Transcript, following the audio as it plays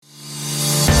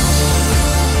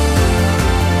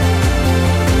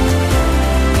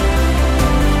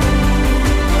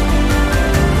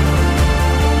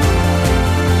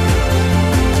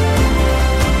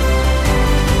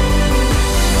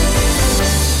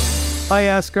Hi,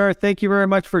 Askar. Thank you very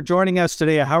much for joining us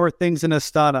today. How are things in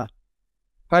Astana?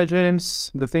 Hi,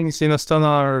 James. The things in Astana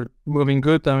are moving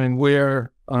good. I mean, we're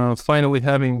finally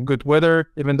having good weather,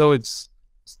 even though it's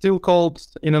still cold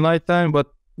in the nighttime, but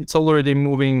it's already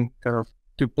moving kind of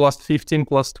to plus 15,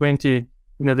 plus 20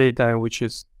 in the daytime, which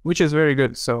is very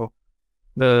good. So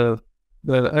the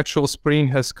the actual spring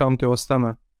has come to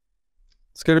Astana.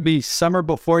 It's going to be summer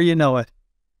before you know it.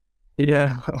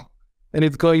 Yeah, and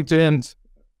it's going to end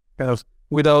kind of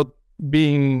without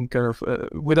being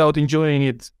without enjoying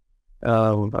it.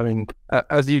 I mean,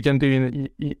 as you can do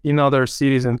in other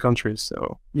cities and countries.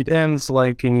 So it ends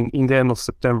like in the end of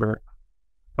September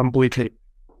completely.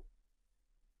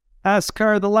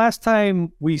 Askar, the last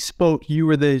time we spoke, you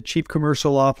were the chief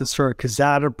commercial officer at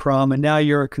Kazatomprom, and now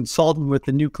you're a consultant with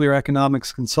the Nuclear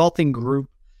Economics Consulting Group.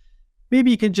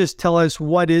 Maybe you can just tell us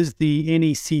what is the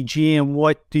NECG and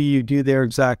what do you do there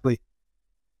exactly?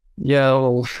 Yeah,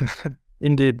 well,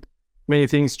 indeed, many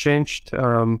things changed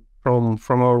from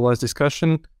our last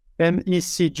discussion. And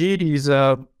ECG is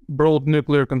a broad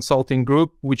nuclear consulting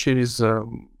group, which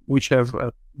have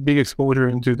a big exposure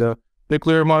into the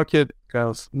nuclear market,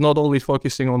 because not only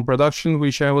focusing on production,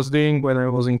 which I was doing when I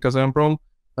was in Kazatomprom,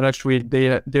 but actually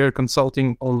they're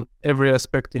consulting on every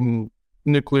aspect in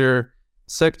nuclear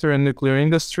sector and nuclear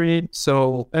industry.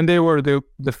 So, and they were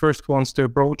the first ones to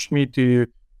approach me to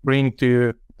bring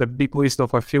to the big list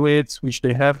of affiliates, which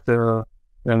they have,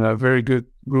 and a very good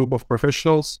group of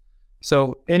professionals.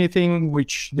 So anything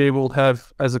which they will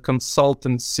have as a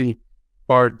consultancy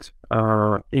part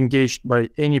engaged by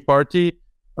any party,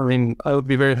 I mean, I would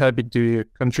be very happy to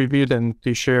contribute and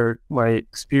to share my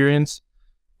experience.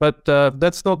 But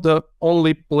that's not the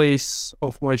only place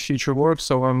of my future work.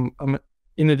 So I'm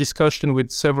in a discussion with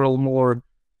several more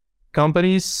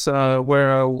companies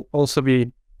where I'll also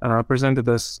be presented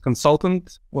as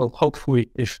consultant. Well, hopefully,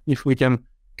 if we can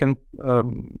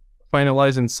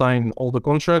finalize and sign all the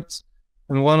contracts.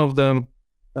 And one of them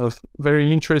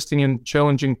very interesting and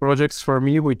challenging projects for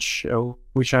me, which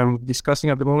I'm discussing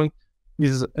at the moment,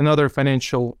 is another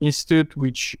financial institute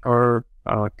which are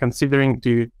considering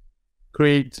to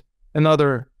create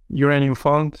another uranium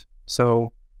fund.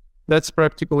 So that's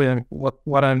practically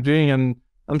what I'm doing, and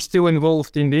I'm still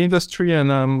involved in the industry,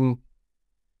 and I'm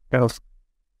kind of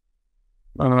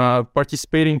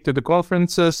participating to the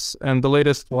conferences. And the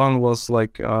latest one was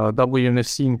like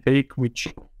WNFC in Hague,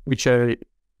 which I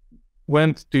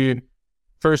went to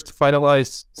first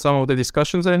finalize some of the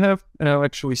discussions I have, and I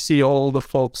actually see all the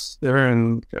folks there,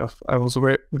 and I was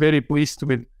very pleased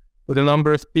with the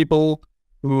number of people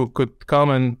who could come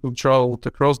and who traveled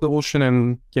across the ocean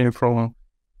and came from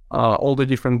all the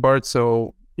different parts.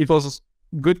 So it was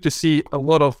good to see a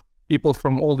lot of people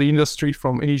from all the industry,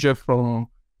 from Asia, from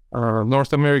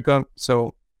North America.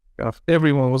 So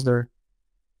everyone was there.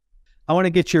 I want to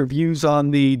get your views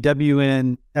on the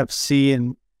WNFC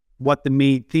and what the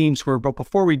main themes were. But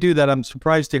before we do that, I'm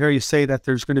surprised to hear you say that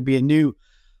there's going to be a new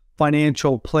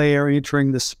financial player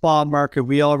entering the spot market.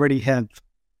 We already have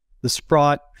the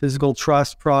Sprott Physical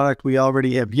Trust product. We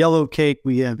already have Yellowcake.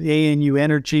 We have ANU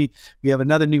Energy. We have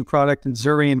another new product in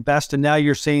Zuri Invest. And now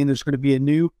you're saying there's going to be a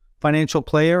new financial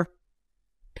player?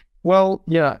 Well,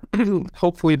 yeah,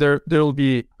 hopefully there will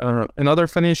be another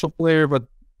financial player, but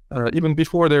even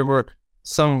before there were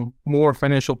some more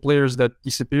financial players that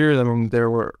disappeared. I mean,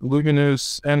 there were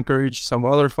Luminous, Anchorage, some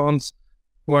other funds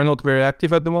who are not very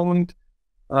active at the moment.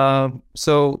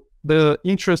 So the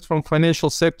interest from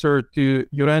financial sector to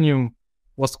uranium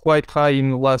was quite high in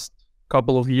the last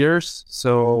couple of years.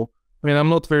 So, I mean, I'm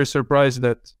not very surprised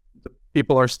that the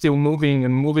people are still moving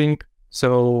and moving.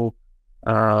 So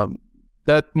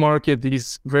that market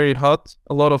is very hot.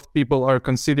 A lot of people are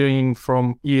considering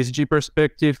from ESG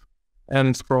perspective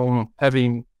and from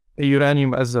having a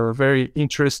uranium as a very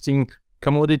interesting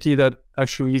commodity that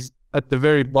actually is at the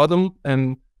very bottom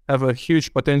and have a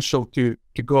huge potential to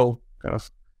go, kind of,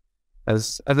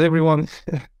 as everyone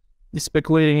is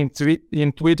speculating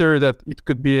in Twitter that it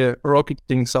could be a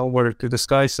rocketing somewhere to the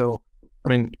sky. So, I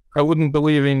mean, I wouldn't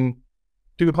believe in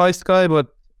too high sky,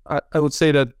 but I would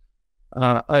say that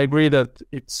I agree that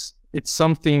it's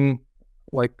something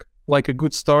like a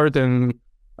good start. And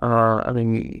I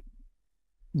mean,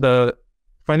 the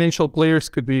financial players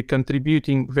could be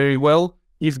contributing very well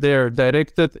if they're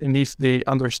directed and if they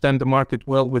understand the market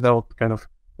well without kind of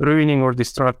ruining or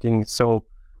distracting. So,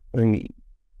 I mean,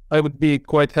 I would be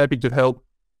quite happy to help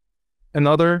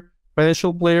another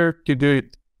financial player to do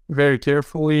it very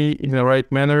carefully in the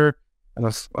right manner,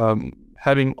 and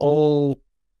having all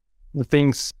the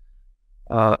things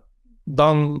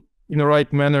done in the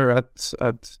right manner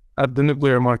at the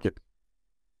nuclear market.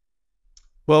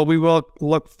 Well, we will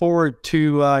look forward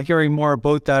to hearing more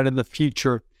about that in the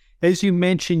future. As you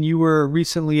mentioned, you were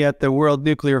recently at the World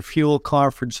Nuclear Fuel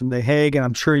Conference in The Hague, and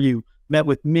I'm sure you met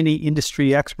with many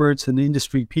industry experts and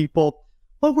industry people.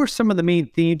 What were some of the main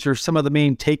themes or some of the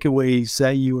main takeaways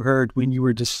that you heard when you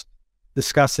were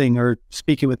discussing or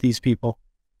speaking with these people?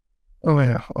 Oh,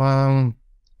 yeah.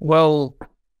 Well,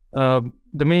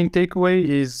 the main takeaway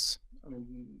is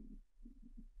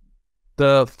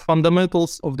the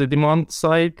fundamentals of the demand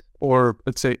side, or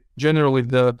let's say generally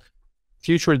the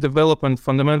future development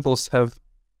fundamentals have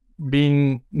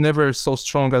been never so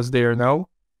strong as they are now.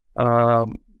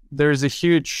 There is a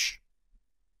huge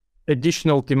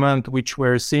additional demand which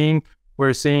we're seeing.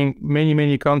 We're seeing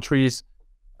many countries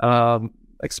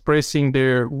expressing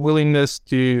their willingness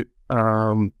to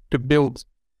build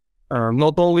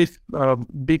not only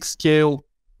big scale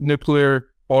nuclear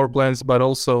power plants, but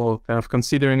also kind of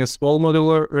considering a small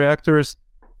modular reactors,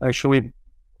 actually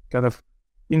kind of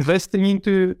investing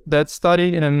into that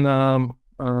study. And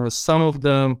some of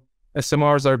the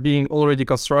SMRs are being already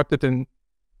constructed and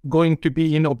going to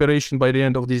be in operation by the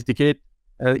end of this decade.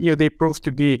 If they prove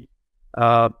to be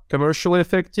commercially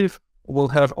effective, we'll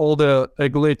have all the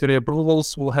regulatory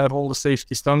approvals, we'll have all the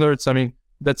safety standards. I mean,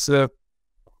 that's a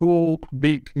whole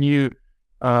big new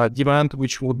demand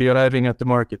which will be arriving at the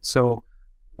market. So,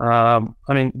 I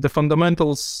mean, the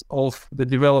fundamentals of the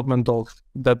development of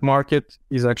that market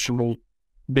is actually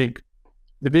big.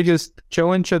 The biggest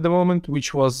challenge at the moment,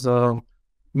 which was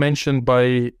mentioned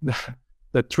by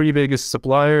the three biggest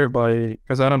supplier, by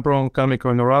Kazatomprom,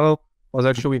 Cameco, and Urano, was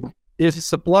actually if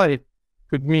supply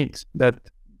could meet that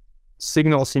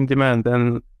signals in demand.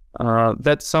 And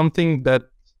that's something that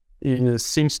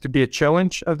seems to be a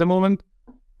challenge at the moment.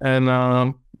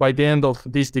 And by the end of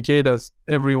this decade, as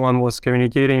everyone was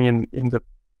communicating in the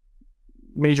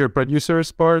major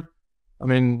producers part, I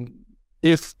mean,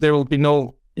 if there will be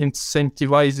no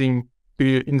incentivizing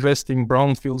to invest in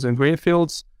brownfields and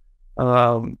greenfields,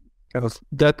 kind of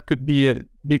that could be a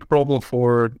big problem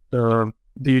for the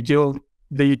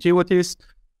utilities,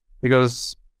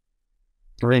 because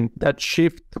I mean that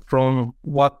shift from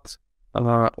what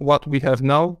we have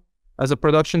now as a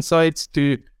production sites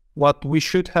to what we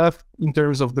should have in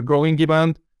terms of the growing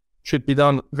demand should be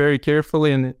done very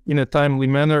carefully and in a timely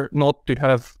manner, not to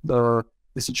have the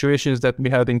situations that we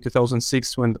had in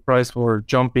 2006 when the price were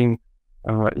jumping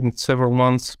in several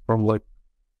months from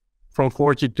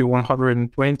 40 to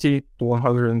 120 to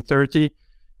 130,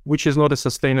 which is not a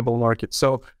sustainable market.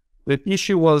 So the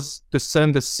issue was to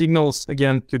send the signals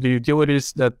again to the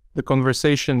utilities that the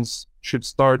conversations should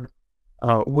start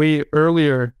way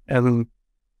earlier, and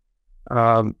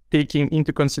taking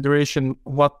into consideration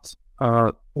what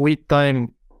lead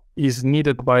time is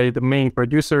needed by the main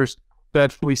producers to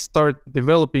actually start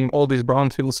developing all these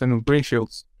brownfields and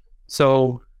greenfields.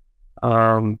 So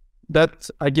that,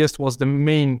 I guess, was the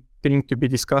main thing to be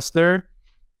discussed there.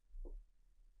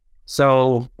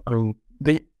 So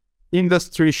the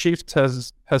industry shift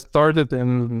has started,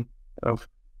 and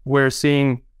we're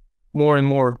seeing more and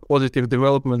more positive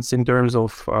developments in terms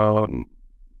of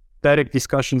direct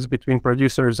discussions between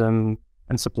producers and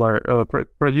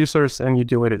producers and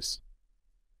utilities.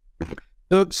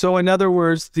 So in other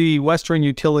words, the Western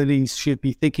utilities should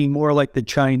be thinking more like the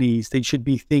Chinese. They should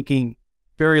be thinking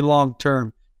very long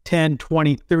term, 10,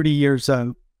 20, 30 years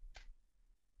out.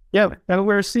 Yeah, and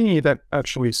we're seeing it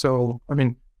actually. So, I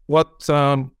mean, what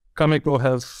Cameco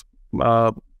has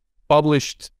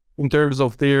published in terms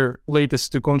of their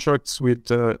latest two contracts with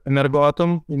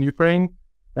Energoatom in Ukraine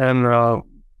and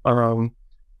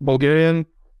Bulgarian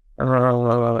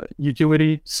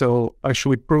utility, so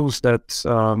actually proves that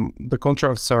the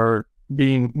contracts are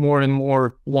being more and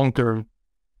more long-term.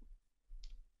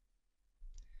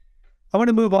 I want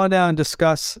to move on now and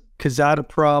discuss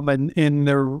Kazatomprom and in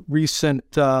their recent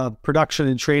production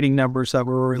and trading numbers that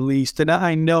were released. And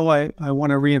I know I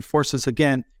want to reinforce this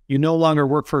again. You no longer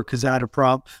work for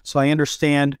Kazatomprom, so I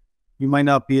understand you might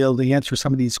not be able to answer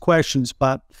some of these questions,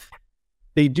 but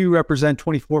they do represent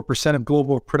 24% of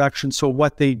global production. So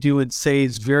what they do and say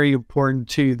is very important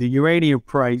to the uranium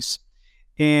price.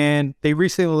 And they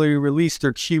recently released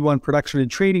their Q1 production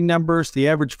and trading numbers. The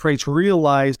average price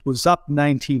realized was up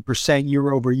 19%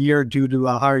 year over year due to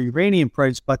a higher uranium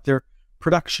price, but their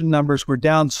production numbers were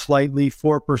down slightly,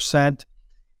 4%.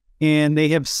 And they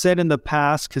have said in the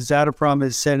past, Kazatomprom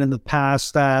has said in the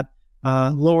past that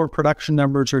lower production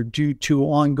numbers are due to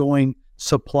ongoing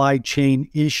supply chain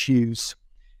issues.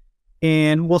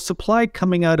 And will supply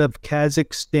coming out of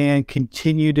Kazakhstan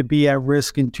continue to be at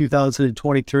risk in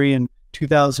 2023 and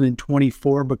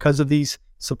 2024 because of these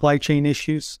supply chain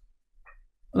issues?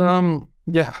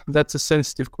 Yeah, that's a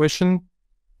sensitive question,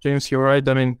 James. You're right.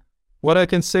 I mean, what I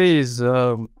can say is,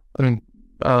 um,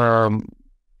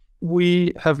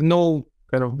 we have no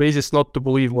kind of basis not to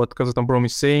believe what Kazatomprom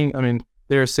is saying. I mean,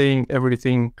 they're saying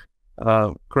everything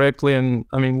correctly, and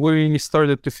I mean, we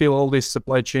started to feel all these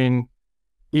supply chain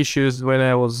issues when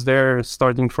I was there,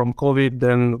 starting from COVID,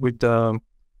 then with the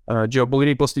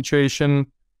geopolitical situation.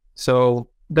 So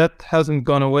that hasn't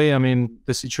gone away. I mean,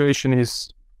 the situation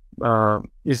is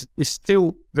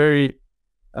still very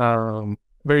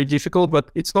very difficult, but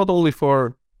it's not only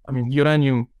for, I mean,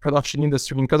 uranium production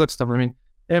industry in Kazakhstan. I mean,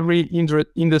 every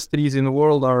industries in the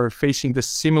world are facing the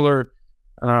similar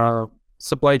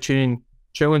supply chain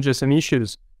challenges and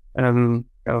issues, and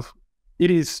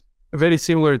it is very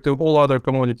similar to all other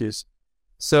commodities.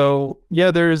 So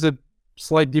yeah, there is a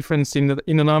slight difference in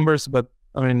the numbers, but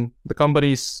I mean, the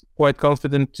company is quite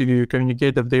confident to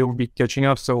communicate that they will be catching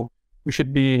up. So we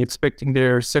should be expecting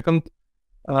their second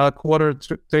quarter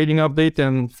trading update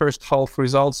and first half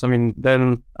results. I mean,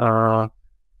 then I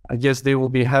guess they will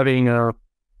be having a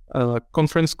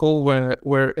conference call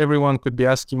where everyone could be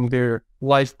asking their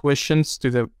live questions to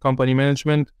the company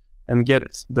management and get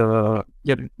the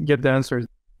answers.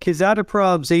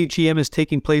 Kazatompром's AGM is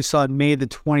taking place on May the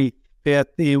 25th,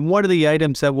 and one of the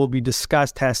items that will be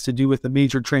discussed has to do with the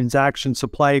major transaction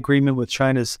supply agreement with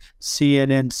China's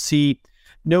CNNC.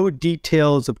 No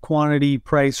details of quantity,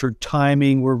 price, or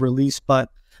timing were released,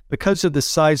 but because of the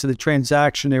size of the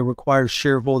transaction, it requires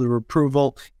shareholder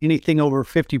approval. Anything over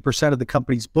 50% of the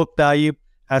company's book value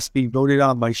has to be voted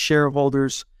on by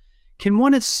shareholders. Can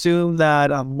one assume that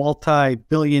a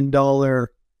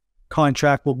multi-billion-dollar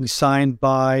contract will be signed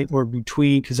by or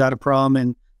between Kazatomprom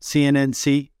and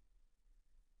CNNC?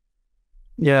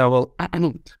 Yeah, well,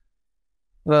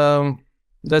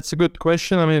 that's a good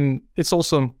question. I mean, it's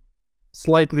also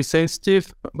slightly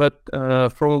sensitive, but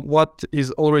from what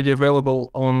is already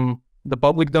available on the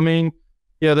public domain,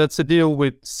 yeah, that's a deal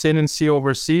with CNNC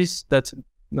overseas. That's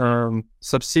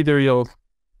subsidiary of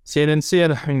CNNC,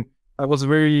 and I mean, I was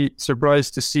very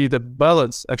surprised to see the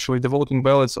ballots, actually the voting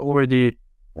ballots, already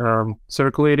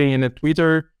circulating in a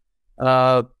Twitter.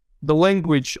 The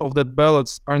language of the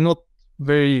ballots are not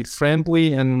very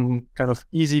friendly and kind of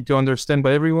easy to understand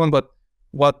by everyone, but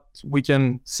what we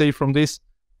can say from this,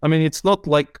 I mean, it's not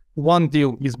like one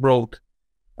deal is brought.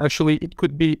 Actually, it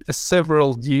could be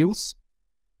several deals.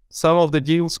 Some of the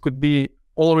deals could be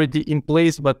already in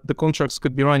place, but the contracts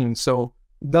could be running. So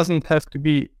it doesn't have to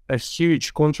be a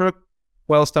huge contract,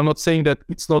 whilst I'm not saying that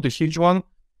it's not a huge one,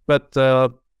 but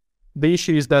the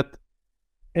issue is that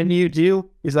a new deal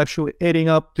is actually adding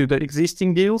up to the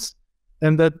existing deals,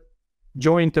 and that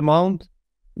joint amount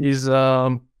is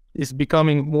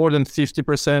becoming more than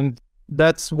 50%.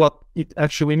 That's what it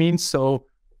actually means. So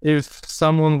if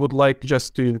someone would like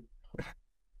just to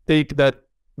take that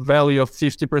value of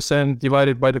 50%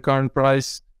 divided by the current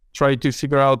price, try to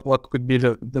figure out what could be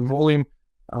the volume,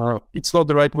 it's not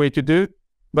the right way to do.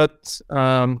 But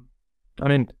I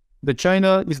mean, the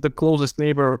China is the closest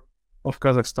neighbor of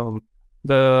Kazakhstan.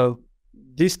 The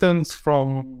distance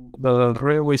from the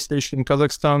railway station in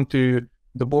Kazakhstan to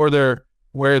the border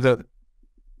where the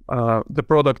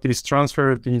product is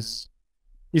transferred is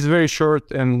very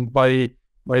short, and by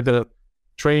the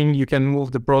train you can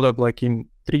move the product like in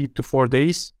 3 to 4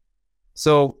 days.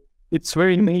 So it's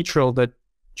very natural that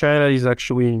China is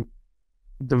actually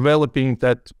developing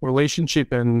that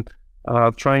relationship and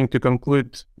trying to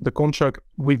conclude the contract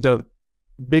with the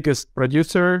biggest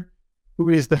producer, who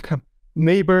is the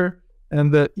neighbor,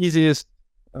 and the easiest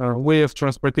way of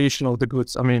transportation of the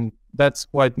goods. I mean, that's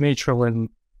quite natural and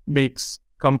makes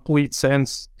complete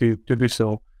sense to do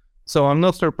so. So I'm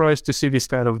not surprised to see this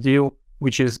kind of deal,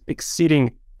 which is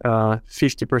exceeding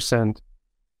 50%.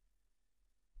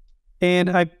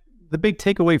 And the big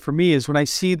takeaway for me is when I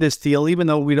see this deal, even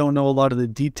though we don't know a lot of the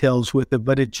details with it,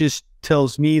 but it just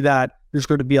tells me that there's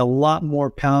going to be a lot more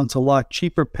pounds, a lot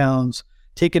cheaper pounds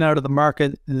taken out of the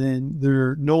market, and then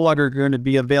they're no longer going to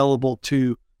be available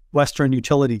to Western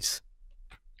utilities.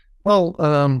 Well,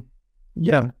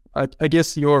 yeah, I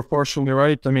guess you're partially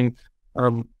right. I mean,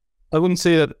 I wouldn't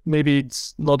say that maybe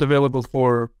it's not available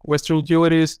for Western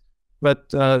utilities, but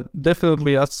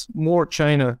definitely as more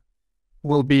China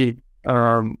will be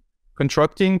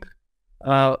constructing,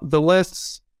 the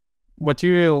less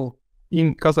material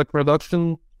in Kazakh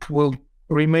production will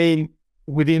remain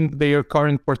within their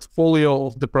current portfolio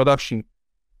of the production.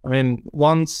 I mean,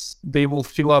 once they will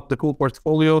fill up the cool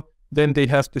portfolio, then they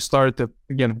have to start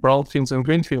again brownfields and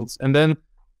greenfields, and then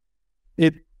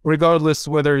regardless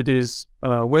whether it is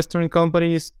Western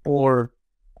companies or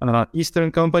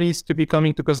Eastern companies to be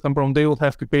coming to Kazatomprom, they will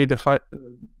have to pay the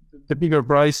the bigger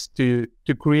price to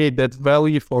create that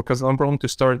value for Kazatomprom to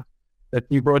start that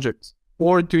new project,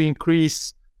 or to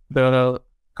increase the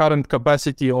current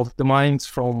capacity of the mines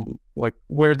from like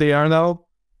where they are now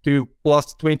to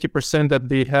plus 20% that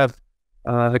they have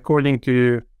according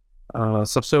to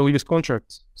subsoil use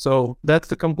contracts. So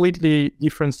that's a completely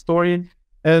different story.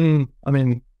 And I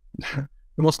mean, the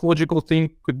most logical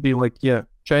thing could be like, yeah,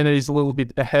 China is a little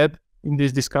bit ahead in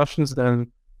these discussions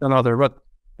than other. But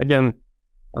again,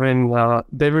 I mean,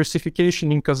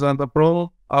 diversification in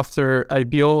Kazatomprom after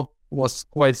IPO was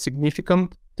quite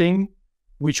significant thing,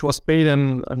 which was paid,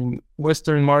 and I mean,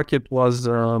 Western market was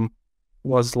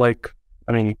like,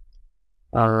 I mean,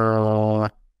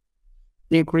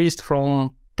 increased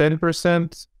from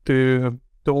 10% to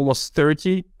almost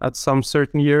 30 at some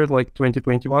certain year, like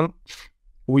 2021,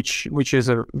 which is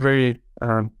a very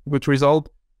good result.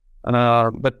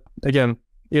 But again,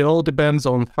 it all depends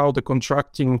on how the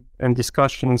contracting and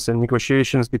discussions and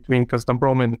negotiations between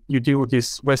Kazatomprom and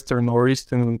utilities, Western or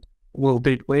Eastern, will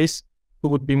take place. Who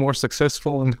would be more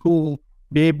successful and who will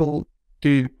be able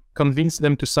to convince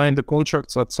them to sign the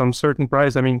contracts at some certain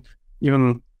price. I mean,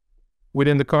 even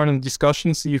within the current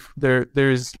discussions, if there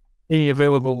is any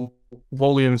available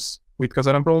volumes with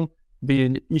Kazatomprom,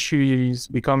 the issue is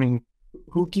becoming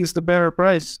who gives the better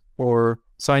price for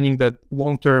signing that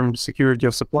long-term security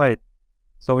of supply.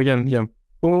 So again, yeah,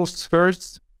 who's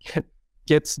first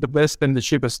gets the best and the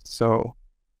cheapest. So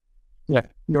yeah,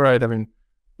 you're right. I mean,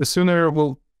 the sooner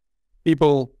will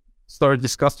people start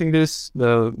discussing this,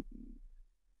 the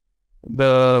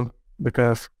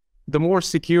more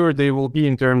secure they will be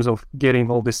in terms of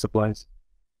getting all these supplies.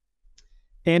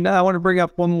 And I want to bring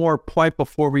up one more point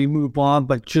before we move on,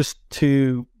 but just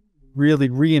to really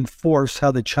reinforce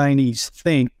how the Chinese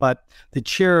think. But the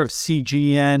chair of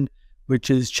CGN,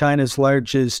 which is China's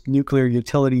largest nuclear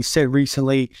utility, said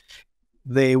recently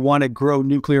they want to grow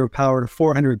nuclear power to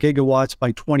 400 gigawatts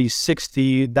by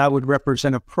 2060. That would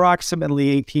represent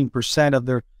approximately 18% of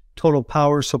their total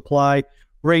power supply.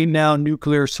 Right now,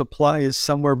 nuclear supply is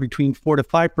somewhere between 4 to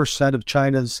 5% of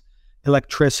China's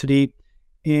electricity.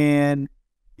 And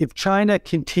if China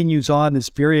continues on this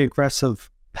very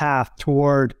aggressive path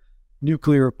toward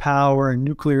nuclear power and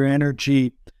nuclear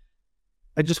energy,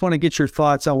 I just want to get your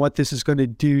thoughts on what this is going to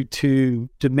do to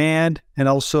demand and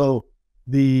also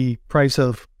the price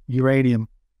of uranium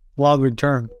longer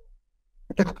term.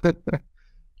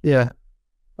 Yeah.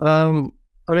 I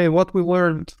mean, what we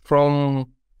learned from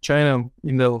China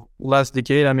in the last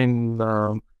decade, I mean,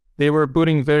 they were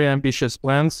putting very ambitious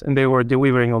plans and they were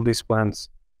delivering on these plans.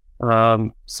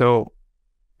 So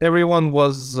everyone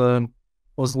was a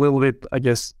little bit, I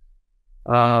guess,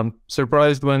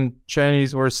 surprised when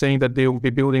Chinese were saying that they will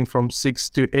be building from 6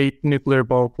 to 8 nuclear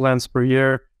power plants per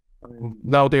year. I mean,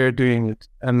 now they are doing it.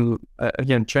 And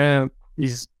again, China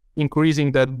is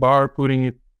increasing that bar, putting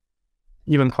it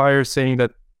even higher, saying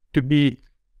that to be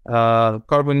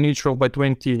carbon neutral by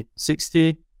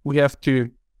 2060, we have to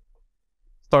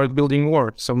start building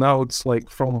more. So now it's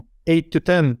like from 8 to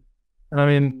 10. And I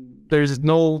mean, there's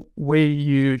no way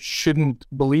you shouldn't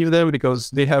believe them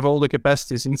because they have all the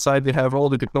capacities inside, they have all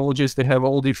the technologies, they have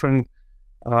all different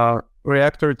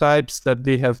reactor types that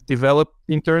they have developed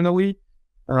internally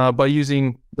by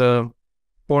using the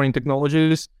foreign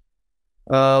technologies.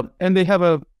 And they have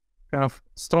a kind of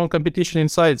strong competition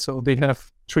inside. So they have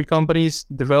 3 companies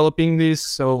developing this.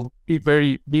 So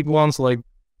very big ones like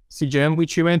CGM,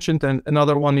 which you mentioned, and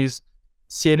another one is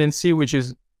CNNC, which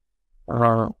is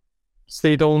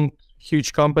state-owned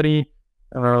huge company.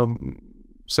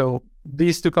 So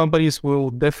these 2 companies will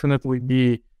definitely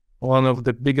be one of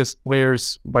the biggest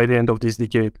players by the end of this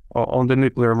decade on the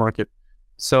nuclear market.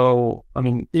 So, I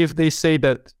mean, if they say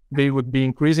that they would be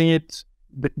increasing it,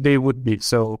 they would be.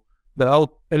 So the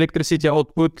electricity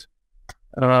output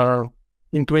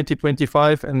in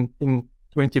 2025 and in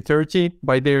 2030,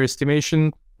 by their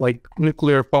estimation, like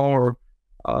nuclear power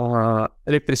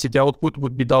electricity output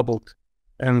would be doubled.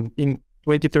 And in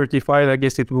 2035, I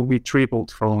guess it will be tripled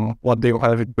from what they will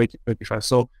have in 2025.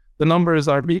 So the numbers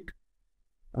are big.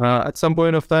 At some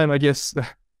point of time, I guess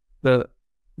the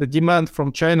demand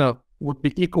from China would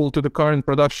be equal to the current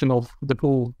production of the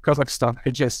whole Kazakhstan, I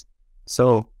guess.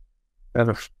 So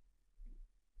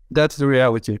that's the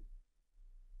reality.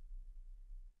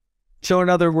 So in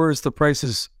other words, the price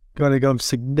is going to go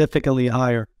significantly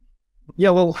higher.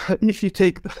 Yeah, well, if you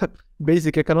take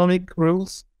basic economic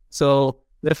rules, so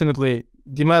definitely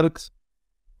demand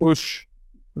push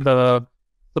the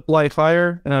supply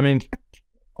higher. And I mean,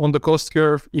 on the cost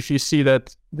curve, if you see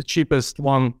that the cheapest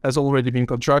one has already been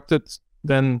contracted,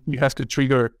 then you have to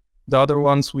trigger the other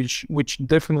ones, which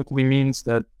definitely means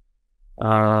that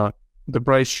the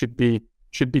price should be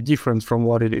different from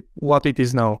what it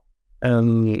is now.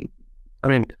 And I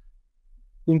mean,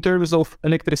 in terms of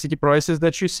electricity prices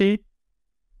that you see,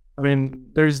 I mean,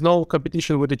 there is no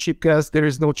competition with the cheap gas. There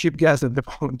is no cheap gas at the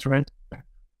moment, right?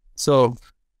 So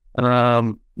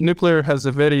nuclear has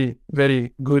a very,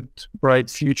 very good, bright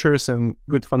futures and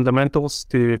good fundamentals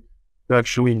to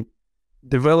actually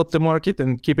develop the market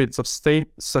and keep it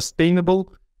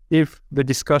sustainable if the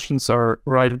discussions are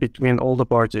right between all the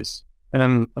parties.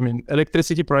 And I mean,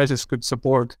 electricity prices could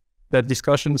support that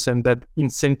discussions and that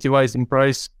incentivizing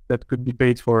price that could be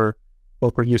paid for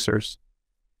producers.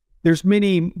 There's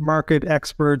many market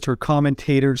experts or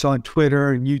commentators on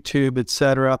Twitter and YouTube,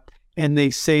 etc., and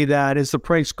they say that as the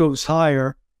price goes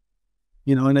higher,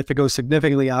 and if it goes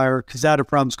significantly higher,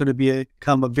 Kazatomprom is going to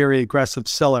become a very aggressive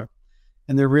seller,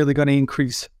 and they're really going to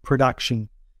increase production.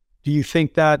 Do you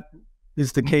think that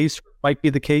is the case? Might be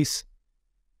the case?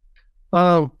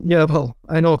 Yeah, well,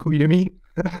 I know who you mean.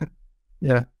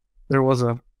 Yeah, there was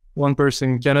one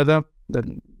person in Canada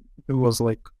who was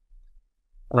like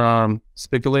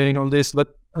speculating on this,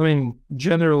 but I mean,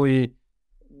 generally,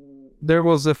 there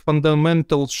was a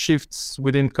fundamental shifts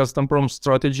within Kazatomprom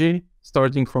strategy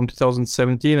starting from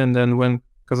 2017, and then when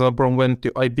Kazatomprom went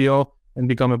to IPO and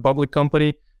become a public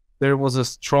company, there was a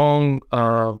strong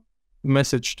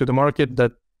message to the market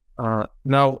that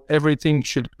now everything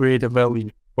should create a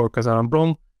value for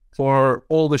Kazatomprom, for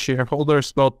all the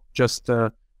shareholders, not just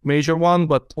the major one,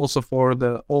 but also for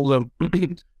all the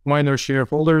minor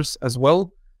shareholders as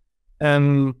well.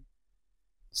 And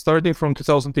starting from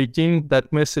 2018,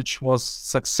 that message was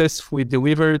successfully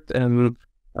delivered, and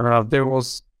there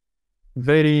was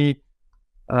very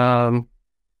kind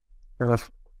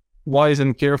of wise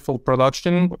and careful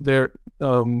production there.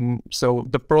 So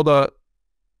the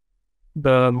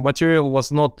material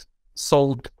was not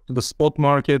sold to the spot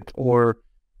market or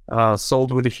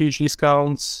sold with huge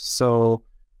discounts. So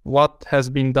what has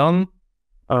been done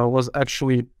was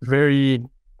actually very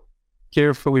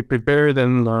carefully prepared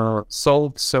and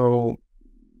sold. So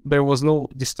there was no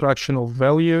destruction of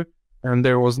value, and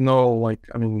there was no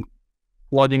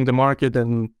flooding the market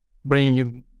and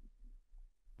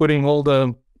putting all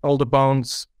the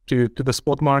bonds to the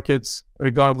spot markets,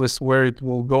 regardless where it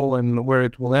will go and where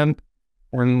it will end.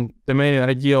 And the main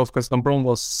idea of Kazatomprom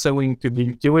was selling to the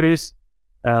utilities.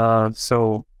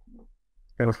 So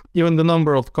kind of even the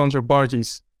number of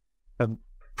counterparties had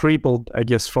tripled, I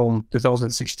guess, from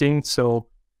 2016. So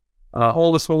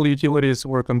all the small utilities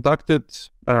were contacted.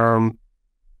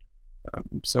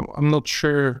 So I'm not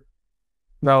sure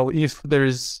now if there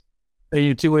is a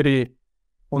utility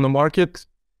on the market,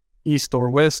 east or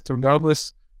west,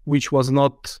 regardless, which was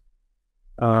not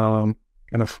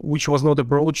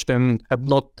approached and had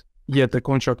not yet a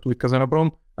contract with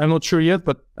Kazatomprom. I'm not sure yet,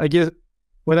 but I guess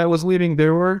when I was leaving,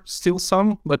 there were still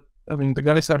some, but I mean, the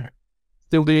guys are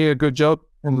still doing a good job.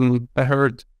 And I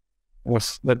heard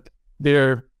was that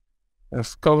they're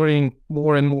covering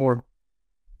more and more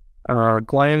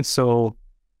clients. So,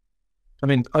 I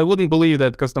mean, I wouldn't believe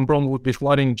that Kazatomprom would be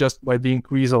flooding just by the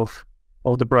increase of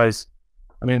the price.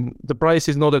 I mean, the price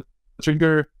is not a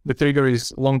trigger. The trigger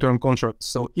is long-term contracts.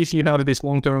 So if you have these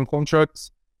long-term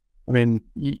contracts, I mean,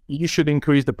 you should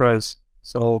increase the price.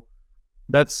 So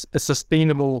that's a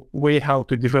sustainable way how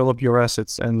to develop your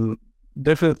assets, and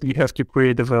definitely you have to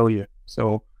create the value.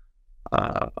 So,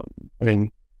 I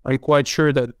mean, I'm quite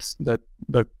sure that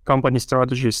the company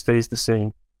strategy stays the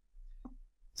same.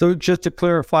 So just to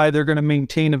clarify, they're going to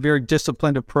maintain a very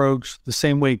disciplined approach the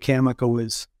same way Cameco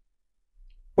is.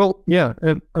 Well, yeah.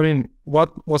 And I mean,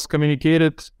 what was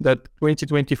communicated that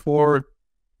 2024,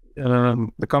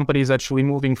 the company is actually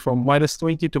moving from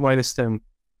 -20 to -10.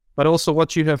 But also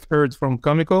what you have heard from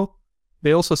Cameco,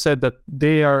 they also said that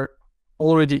they are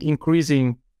already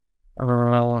increasing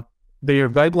their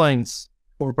guidelines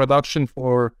for production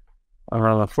for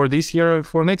this year,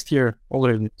 for next year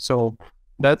already. So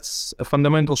that's a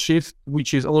fundamental shift,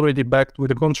 which is already backed with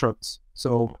the contracts.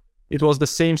 So it was the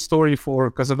same story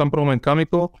for Kazatomprom and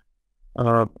Cameco.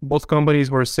 Both companies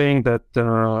were saying that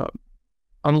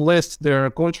unless there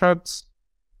are contracts,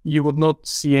 you would not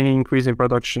see any increase in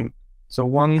production. So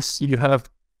once you have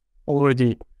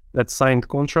already that signed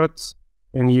contracts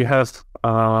and you have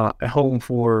a home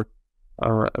for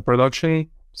a production,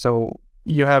 so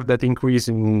you have that increase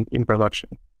in production.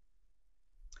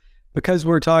 Because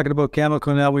we're talking about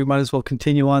Cameco now, we might as well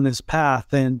continue on this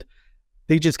path. And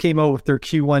they just came out with their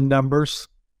Q1 numbers.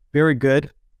 Very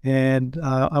good. And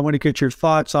I want to get your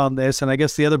thoughts on this. And I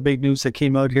guess the other big news that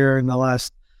came out here in the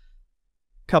last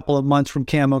couple of months from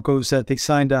Cameco is that they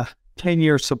signed a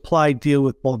 10-year supply deal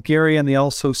with Bulgaria, and they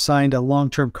also signed a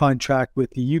long-term contract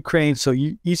with the Ukraine. So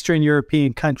Eastern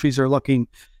European countries are looking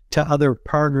to other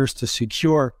partners to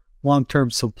secure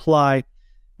long-term supply.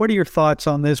 What are your thoughts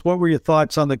on this? What were your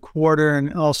thoughts on the quarter?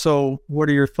 And also, what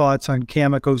are your thoughts on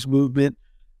Cameco's movement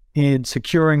in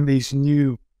securing these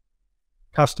new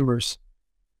customers?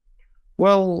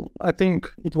 Well, I think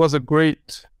it was a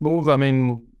great move. I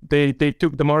mean, they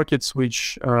took the markets,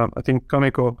 which I think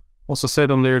Cameco also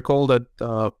said on their call that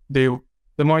the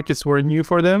markets were new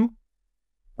for them.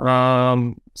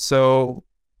 So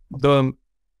the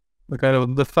kind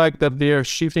of the fact that they are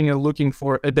shifting and looking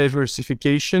for a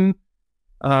diversification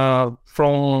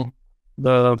from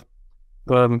the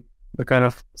kind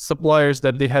of suppliers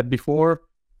that they had before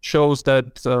shows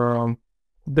that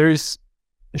there is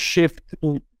a shift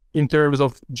in terms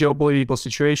of geopolitical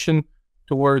situation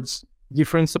towards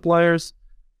different suppliers.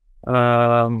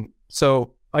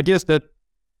 So I guess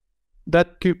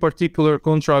that two particular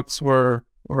contracts were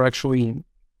actually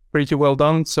pretty well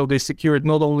done. So they secured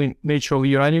not only natural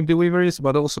uranium deliveries,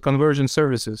 but also conversion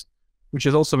services, which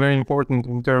is also very important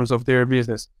in terms of their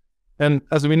business. And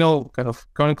as we know, kind of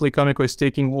currently Cameco is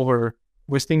taking over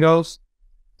Westinghouse.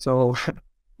 So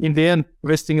in the end,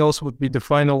 Westinghouse would be the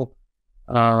final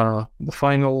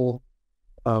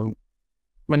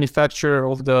manufacturer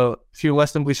of the fuel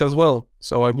assemblies as well.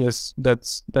 So I guess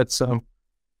that's a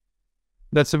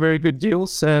very good deal.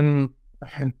 And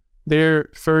their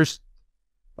first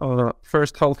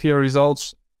half year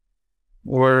results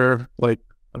were like,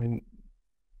 I mean,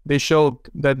 they showed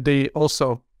that they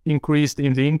also increased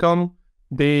in the income.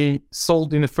 They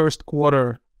sold in the first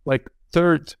quarter like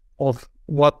third of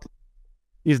what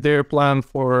is their plan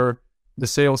for the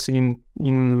sales in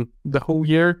the whole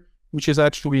year, which is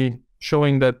actually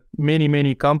showing that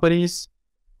many companies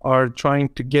are trying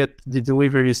to get the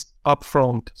deliveries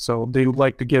upfront. So they would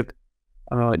like to get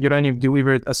uranium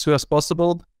delivered as soon as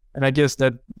possible. And I guess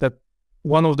that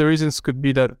one of the reasons could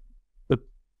be that the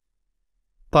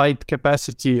tight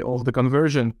capacity of the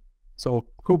conversion. So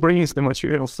who brings the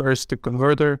material first to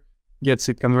converter gets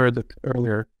it converted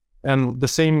earlier. And the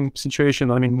same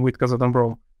situation, I mean, with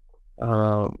Kazatomprom,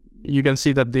 you can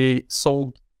see that they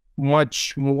sold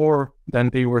much more than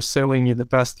they were selling in the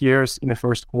past years in the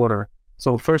first quarter.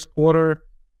 So first quarter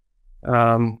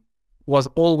was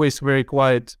always very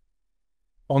quiet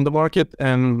on the market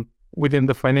and within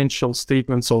the financial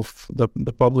statements of the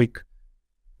public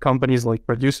companies like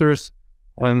producers.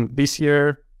 And this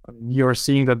year, you're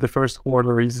seeing that the first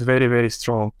quarter is very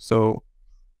strong. So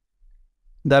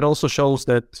that also shows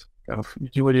that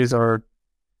utilities are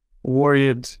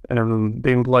worried and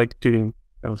they would like to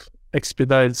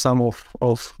expedite some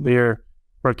of their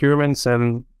procurements,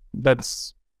 and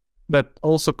that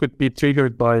also could be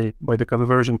triggered by the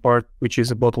conversion part, which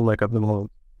is a bottleneck at the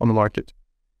moment on the market.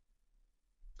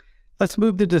 Let's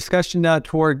move the discussion now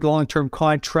toward long-term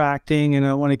contracting, and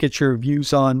I want to get your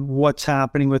views on what's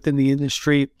happening within the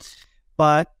industry.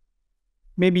 But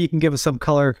maybe you can give us some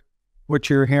color, what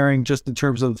you're hearing just in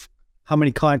terms of how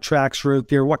many contracts are out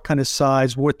there, what kind of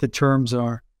size, what the terms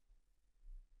are.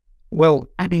 Well,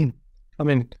 I mean,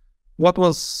 what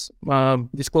was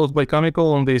disclosed by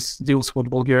Cameco on these deals with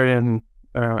Bulgaria and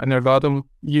Energatom,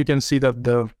 you can see that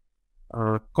the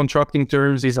contracting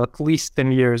terms is at least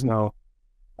 10 years now.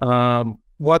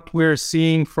 What we're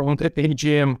seeing from the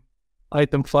AGM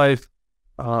item 5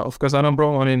 of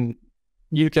Kazatomprom, I mean,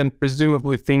 you can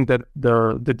presumably think that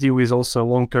the deal is also a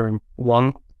long-term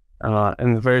one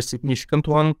and a very significant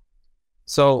one.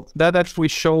 So that actually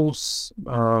shows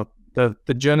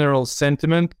the general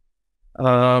sentiment.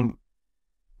 A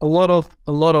lot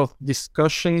of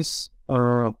discussions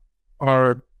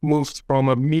are moved from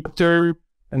a mid-term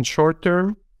and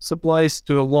short-term supplies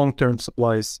to a long-term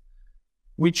supplies,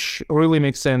 which really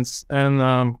makes sense. And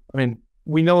I mean,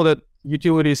 we know that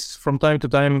utilities from time to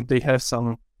time, they have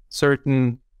some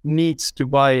certain needs to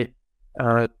buy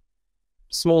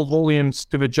small volumes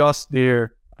to adjust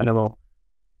their,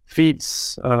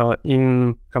 feeds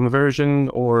in conversion,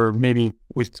 or maybe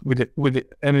with the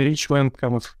enrichment,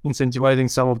 kind of incentivizing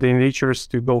some of the enrichers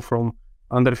to go from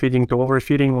underfeeding to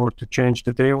overfeeding or to change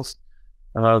the tails.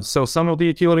 So some of the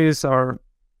utilities are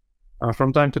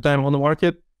from time to time on the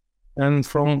market. And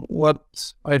from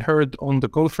what I heard on the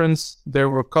conference, there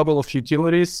were a couple of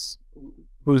utilities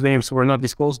whose names were not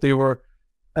disclosed. They were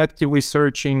actively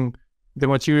searching the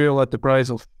material at the price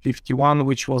of 51,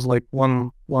 which was like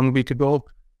one week ago.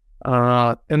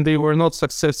 And they were not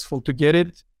successful to get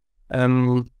it.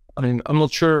 And I mean, I'm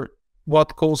not sure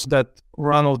what caused that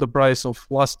run of the price of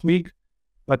last week,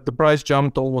 but the price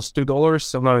jumped almost $2.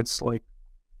 So now it's like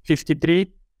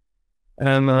 53.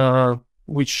 And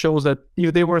which shows that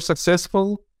if they were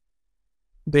successful,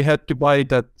 they had to buy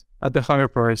that at the higher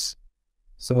price.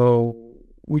 So,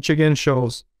 which again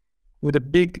shows with a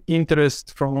big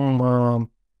interest from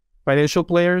financial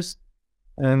players,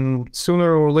 and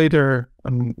sooner or later,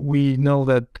 we know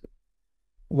that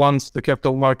once the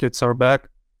capital markets are back,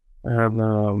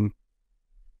 and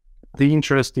the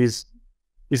interest is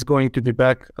going to be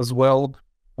back as well.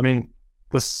 I mean,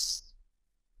 this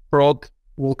fraud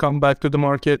will come back to the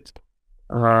market.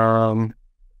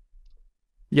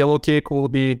 Yellow Cake will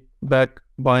be back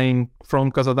buying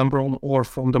from Kazatomprom or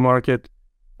from the market.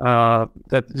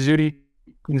 That Zurich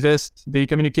Invest, they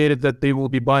communicated that they will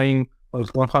be buying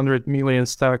 100 million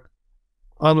stock.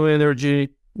 Anu Energy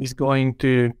is going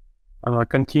to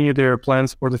continue their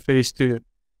plans for the phase 2.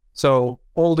 So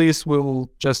all this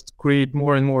will just create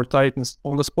more and more tightness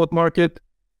on the spot market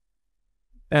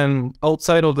and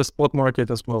outside of the spot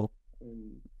market as well.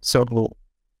 So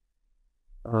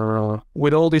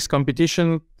with all this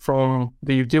competition from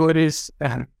the utilities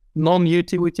and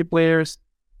non-utility players,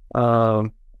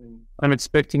 I'm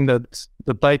expecting that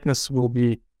the tightness will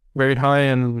be very high,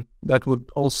 and that would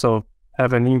also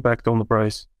have an impact on the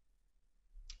price.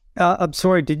 I'm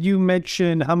sorry, did you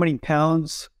mention how many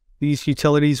pounds these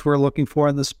utilities were looking for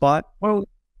in the spot? Well,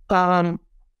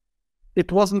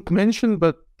 it wasn't mentioned,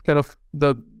 but kind of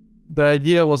the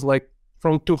idea was like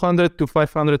from 200 to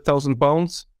 500,000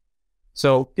 pounds.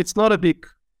 So it's not a big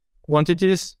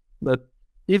quantities, but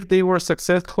if they were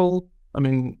successful, I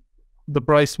mean, the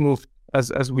price moved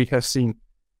as we have seen.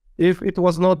 If it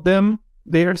was not them,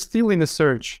 they are still in a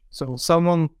search. So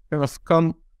someone kind of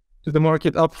come to the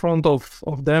market up front of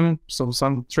them. So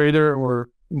some trader or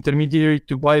intermediary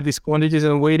to buy these quantities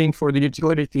and waiting for the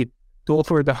utility to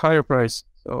offer the higher price.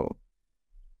 So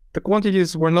the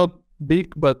quantities were not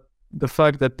big, but the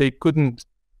fact that they couldn't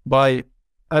buy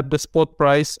at the spot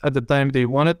price at the time they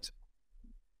wanted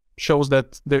shows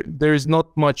that there is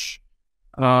not much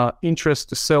interest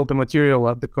to sell the material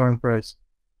at the current price.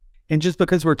 And just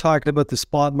because we're talking about the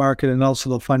spot market and also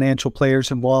the financial players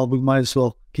involved, we might as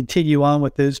well continue on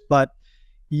with this. But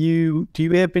do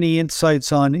you have any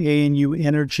insights on ANU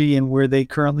Energy and where they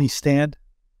currently stand?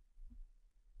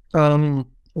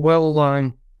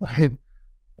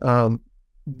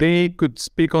 They could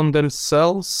speak on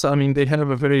themselves. I mean, they have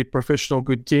a very professional,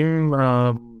 good team.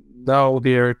 Now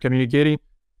they are communicating.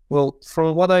 Well,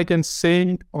 from what I can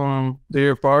say on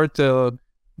their part,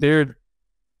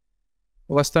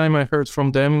 last time I heard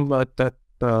from them at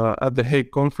the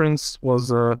Hague conference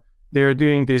was they're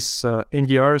doing this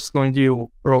NDRs,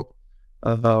 non-deal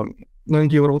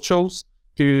roadshows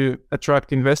to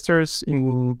attract investors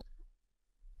in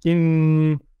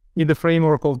the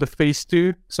framework of the phase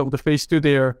 2. So the phase 2,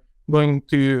 they are going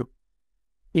to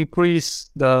increase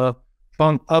the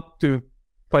fund up to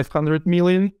 $500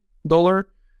 million.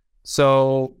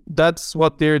 So that's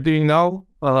what they're doing now.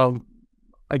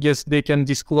 I guess they can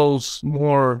disclose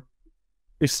more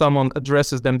if someone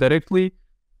addresses them directly.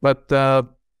 But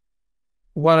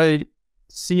what I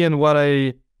see and what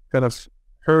I kind of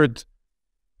heard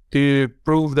to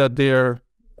prove that they're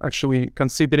actually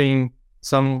considering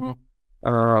some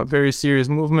very serious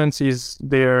movements is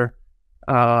they're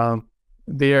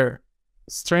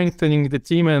strengthening the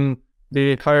team, and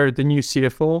they hired the new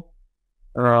CFO,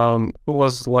 who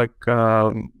was like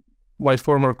my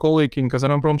former colleague in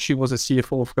Kazatomprom. She was a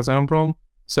CFO of Kazatomprom.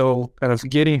 So kind of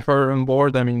getting her on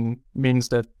board, I mean, means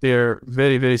that they're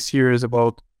very, very serious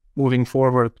about moving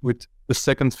forward with the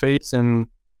second phase. And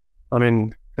I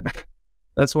mean,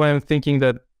 that's why I'm thinking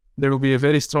that there will be a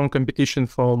very strong competition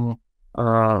from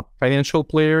financial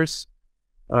players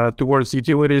towards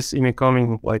utilities in the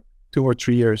coming like 2 or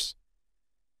 3 years.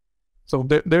 So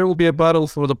there will be a battle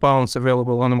for the pounds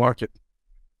available on the market.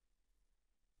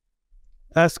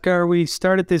 Askar, we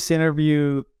started this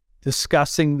interview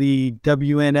discussing the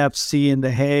WNFC in The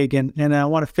Hague, and I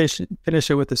want to finish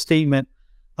it with a statement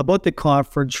about the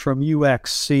conference from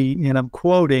UXC, and I'm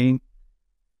quoting,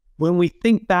 "When we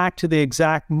think back to the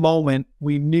exact moment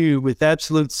we knew with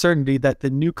absolute certainty that the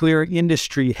nuclear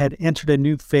industry had entered a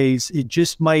new phase, it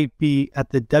just might be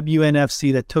at the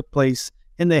WNFC that took place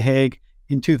in The Hague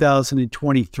in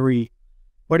 2023.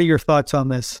 What are your thoughts on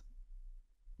this?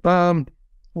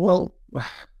 Well,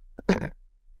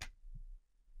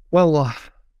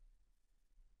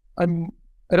 I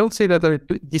don't say that I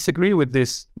disagree with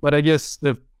this, but I guess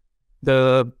the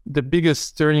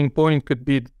biggest turning point could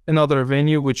be another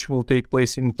venue which will take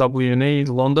place in WNA in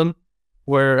London,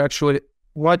 where actually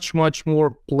much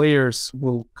more players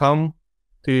will come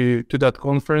to that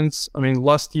conference. I mean,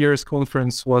 last year's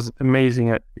conference was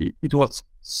amazing. It was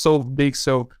so big,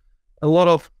 so a lot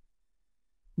of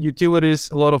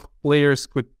utilities, a lot of players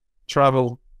could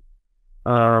travel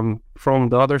from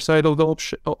the other side of the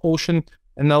ocean,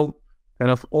 and now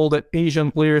kind of all the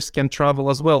Asian players can travel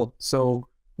as well. So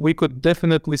we could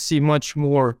definitely see much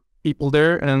more people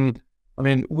there, and I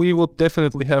mean, we would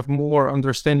definitely have more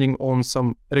understanding on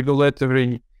some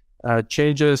regulatory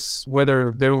changes,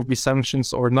 whether there will be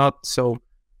sanctions or not. So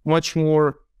much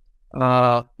more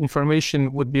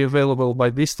information would be available by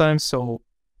this time. So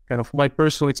kind of my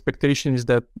personal expectation is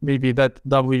that maybe that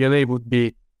WNA would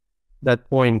be that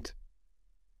point,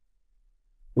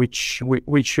 which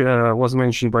was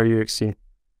mentioned by UXC.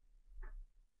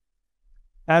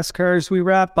 Askar, as we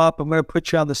wrap up, I'm going to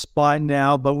put you on the spot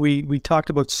now, but we talked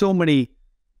about so many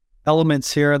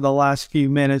elements here in the last few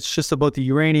minutes, just about the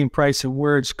uranium price and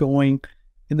where it's going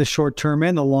in the short term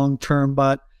and the long term.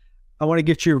 But I want to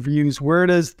get your views. Where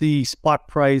does the spot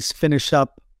price finish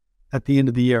up at the end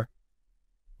of the year?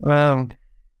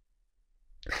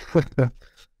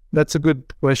 That's a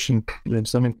good question,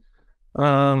 James. I mean,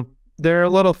 there are a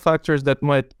lot of factors that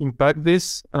might impact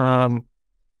this.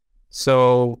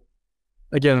 So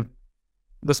again,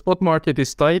 the spot market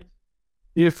is tight.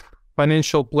 If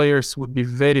financial players would be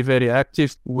very, very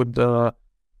active, would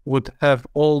have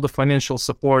all the financial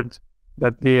support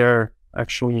that they are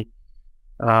actually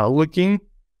looking,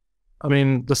 I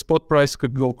mean, the spot price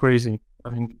could go crazy. I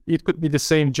mean, it could be the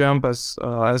same jump as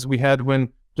we had when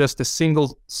just a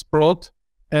single sprott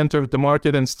entered the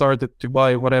market and started to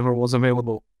buy whatever was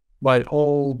available by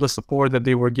all the support that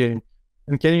they were getting.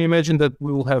 And can you imagine that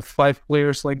we will have 5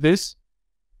 players like this,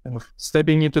 kind of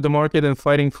stepping into the market and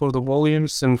fighting for the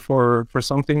volumes and for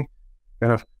something?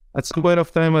 Kind of at some point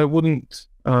of time, I wouldn't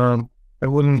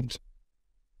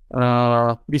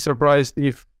be surprised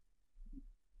if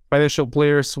financial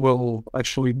players will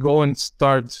actually go and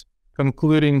start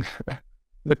concluding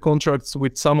the contracts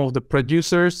with some of the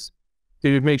producers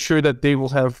to make sure that they will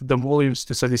have the volumes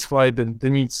to satisfy the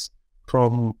needs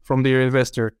from their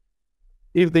investor.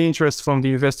 If the interest from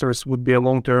the investors would be a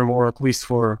long term, or at least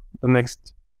for the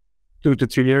next 2 to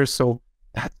 3 years, so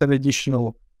that's an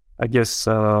additional, I guess,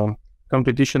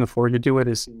 competition for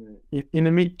utilities in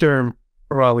a midterm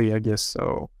rally, I guess.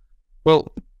 So,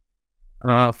 well,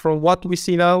 from what we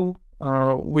see now,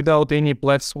 without any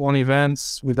black swan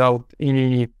events, without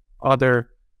any other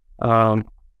kind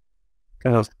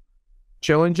of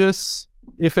challenges,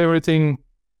 if everything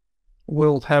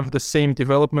will have the same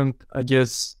development, I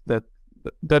guess that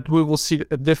we will see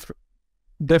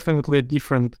definitely a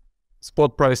different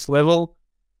spot price level,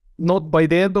 not by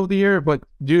the end of the year, but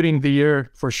during the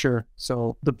year for sure.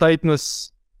 So the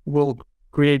tightness will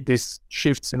create these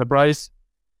shifts in the price.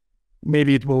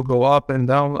 Maybe it will go up and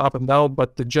down,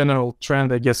 but the general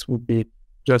trend, I guess, would be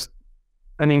just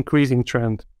an increasing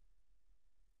trend.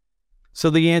 So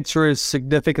the answer is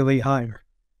significantly higher.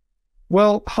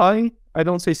 Well, high, I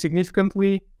don't say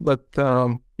significantly, but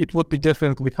it would be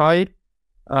definitely high.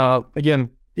 Again,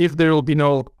 if there will be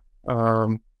no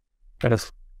kind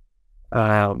of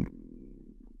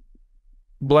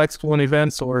black swan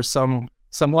events or some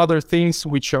other things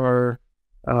which are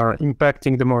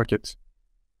impacting the market.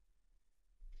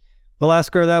 Well,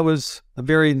 Askar, that was a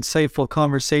very insightful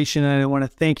conversation, and I want to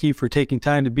thank you for taking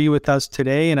time to be with us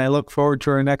today, and I look forward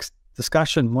to our next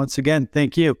discussion. Once again,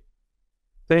 thank you.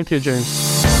 Thank you,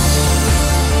 James.